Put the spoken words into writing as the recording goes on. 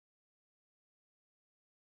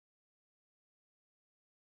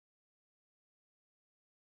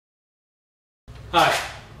Hi,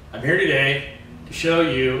 I'm here today to show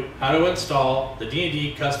you how to install the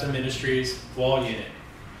D&D Custom Industries wall unit.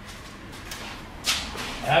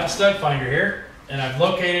 I have a stud finder here and I've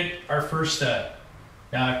located our first stud.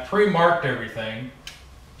 Now I've pre-marked everything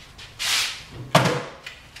and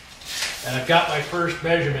I've got my first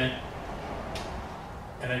measurement,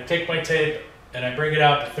 and I take my tape and I bring it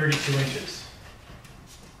out to 32 inches.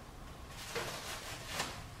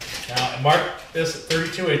 Now I marked this at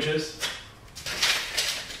 32 inches.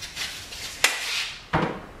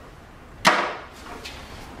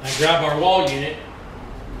 I grab our wall unit,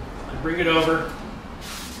 I bring it over,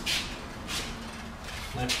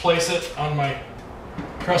 and I place it on my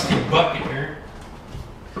trusty bucket here.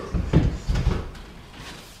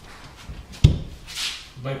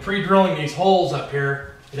 By pre-drilling these holes up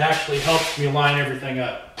here, it actually helps me line everything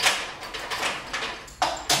up.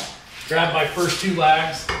 Grab my first two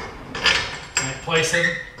lags, and I place them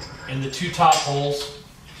in the two top holes.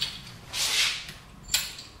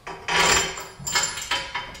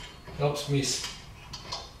 Helps me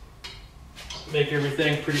make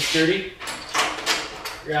everything pretty sturdy.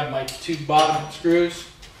 Grab my two bottom screws,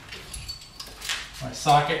 my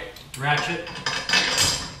socket, ratchet.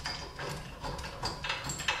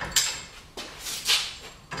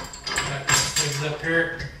 Got these things up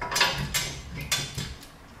here.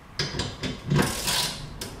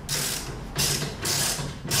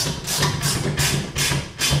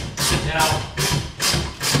 Now,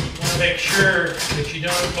 make sure that you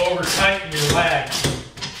don't over tighten your lag,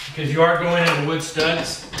 because you are going into wood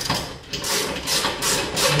studs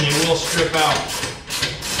and they will strip out.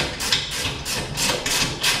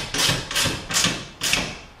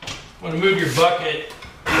 You want to move your bucket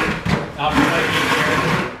out from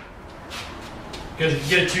here, because if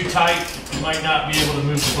you get it too tight, you might not be able to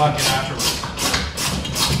move the bucket afterwards.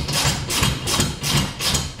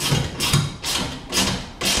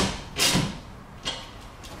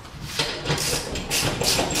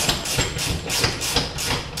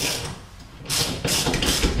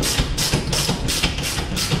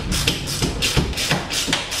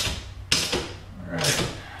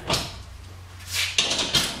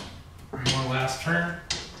 Last turn,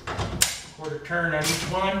 quarter turn on each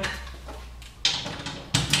one,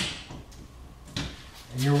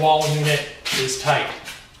 and your wall unit is tight.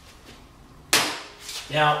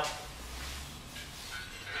 Now,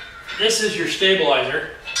 this is your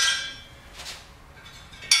stabilizer.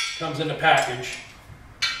 Comes in the package.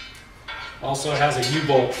 Also has a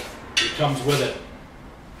U-bolt that comes with it.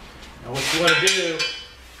 Now what you want to do is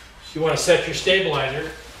you want to set your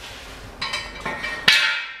stabilizer .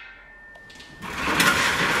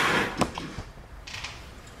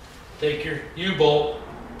 Take your U-bolt,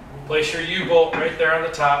 place your U-bolt right there on the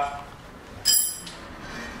top.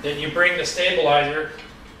 Then you bring the stabilizer.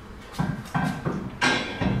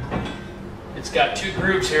 It's got two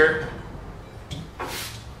grooves here.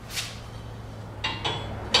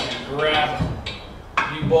 And grab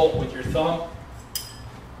U-bolt with your thumb.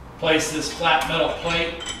 Place this flat metal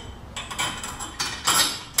plate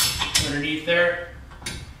underneath there.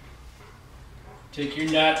 Take your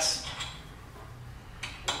nuts.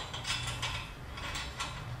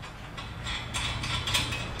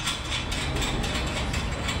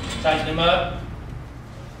 Tighten them up.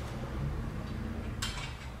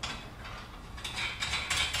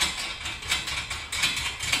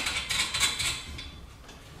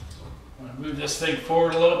 I'm going to move this thing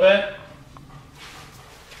forward a little bit.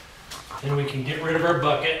 Then we can get rid of our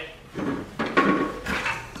bucket.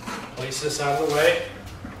 Place this out of the way.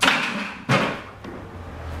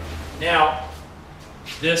 Now,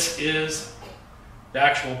 this is the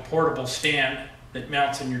actual portable stand that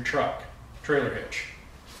mounts in your truck, trailer hitch.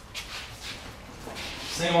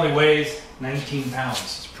 This thing only weighs 19 pounds.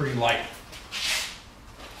 It's pretty light.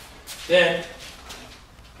 Then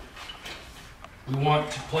we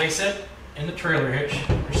want to place it in the trailer hitch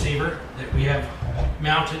receiver that we have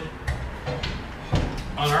mounted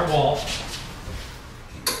on our wall.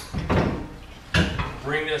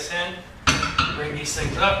 Bring this in, bring these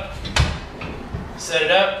things up, set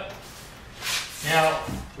it up. Now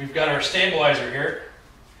we've got our stabilizer here.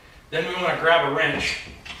 Then we want to grab a wrench.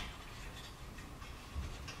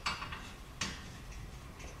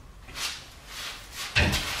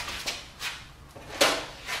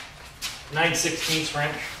 9/16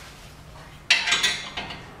 wrench.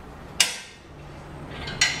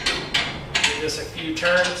 Give this a few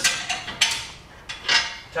turns.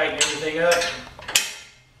 Tighten everything up.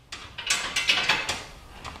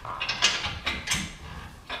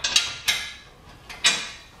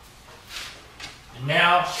 And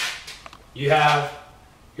now you have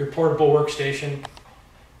your portable workstation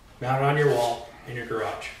mounted on your wall. in your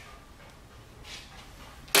garage.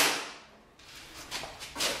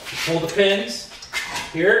 You pull the pins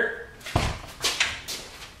here.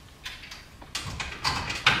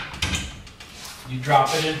 You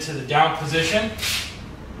drop it into the down position.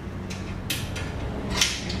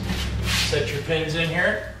 Set your pins in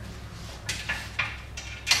here.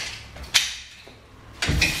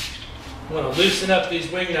 You want to loosen up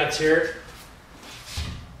these wing nuts here.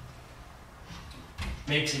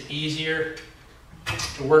 Makes it easier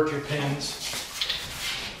to work your pins.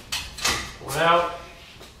 Pull it out.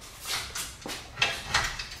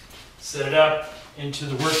 Set it up into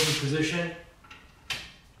the working position.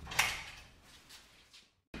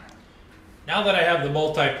 Now that I have the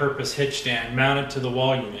multi-purpose hitch stand mounted to the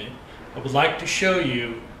wall unit, I would like to show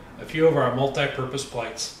you a few of our multi-purpose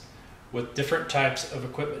plates with different types of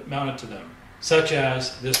equipment mounted to them, such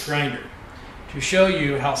as this grinder. To show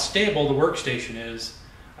you how stable the workstation is,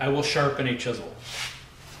 I will sharpen a chisel.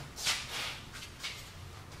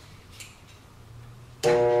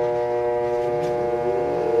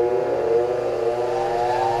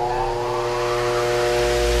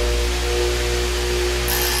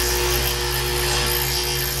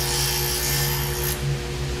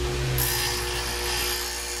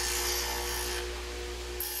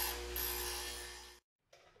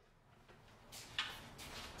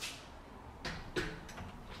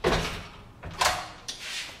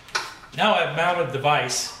 Now I've mounted the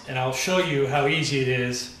vise, and I'll show you how easy it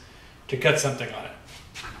is to cut something on it.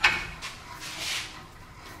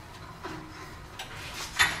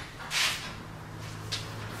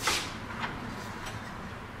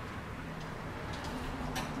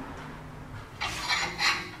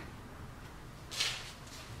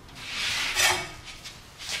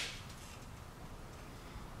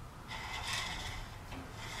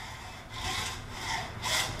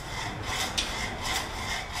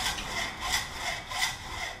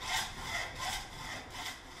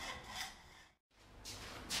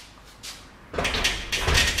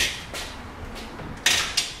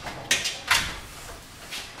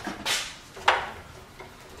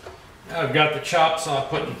 Now I've got the chop saw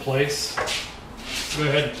put in place. Go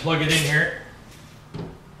ahead and plug it in here.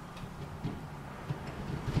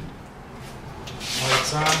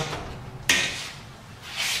 Lights on.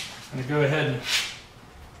 I'm going to go ahead and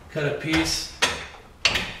cut a piece.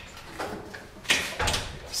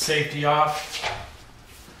 Safety off.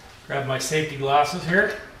 Grab my safety glasses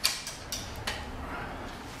here.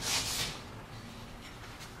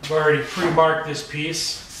 I've already pre-marked this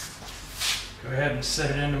piece. Go ahead and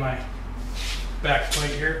set it into my back plate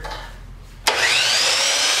here.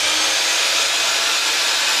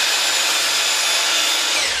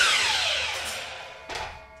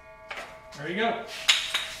 There you go.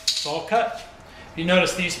 It's all cut. If you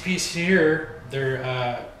notice these pieces here,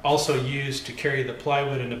 they're also used to carry the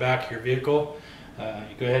plywood in the back of your vehicle.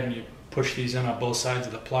 You go ahead and you push these in on both sides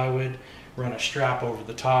of the plywood, run a strap over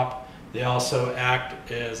the top. They also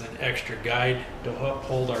act as an extra guide to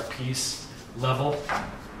hold our piece level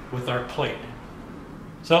with our plate.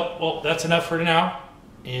 So, well, that's enough for now,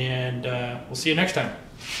 and we'll see you next time.